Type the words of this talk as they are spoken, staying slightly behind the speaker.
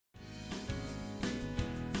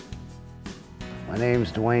My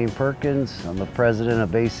name's Dwayne Perkins. I'm the president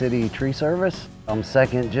of Bay City Tree Service. I'm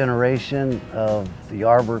second generation of the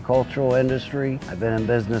arboricultural industry. I've been in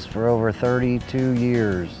business for over 32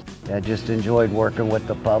 years. I just enjoyed working with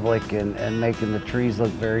the public and making the trees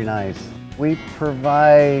look very nice. We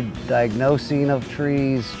provide diagnosing of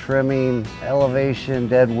trees, trimming, elevation,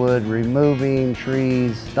 deadwood, removing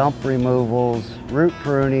trees, stump removals, root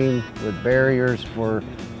pruning with barriers for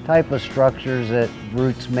type of structures that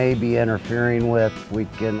roots may be interfering with. We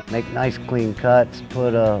can make nice clean cuts,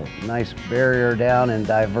 put a nice barrier down and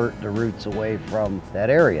divert the roots away from that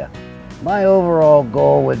area. My overall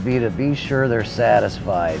goal would be sure they're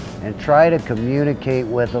satisfied and try to communicate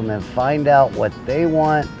with them and find out what they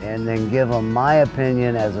want and then give them my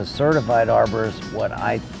opinion as a certified arborist what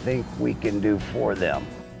I think we can do for them.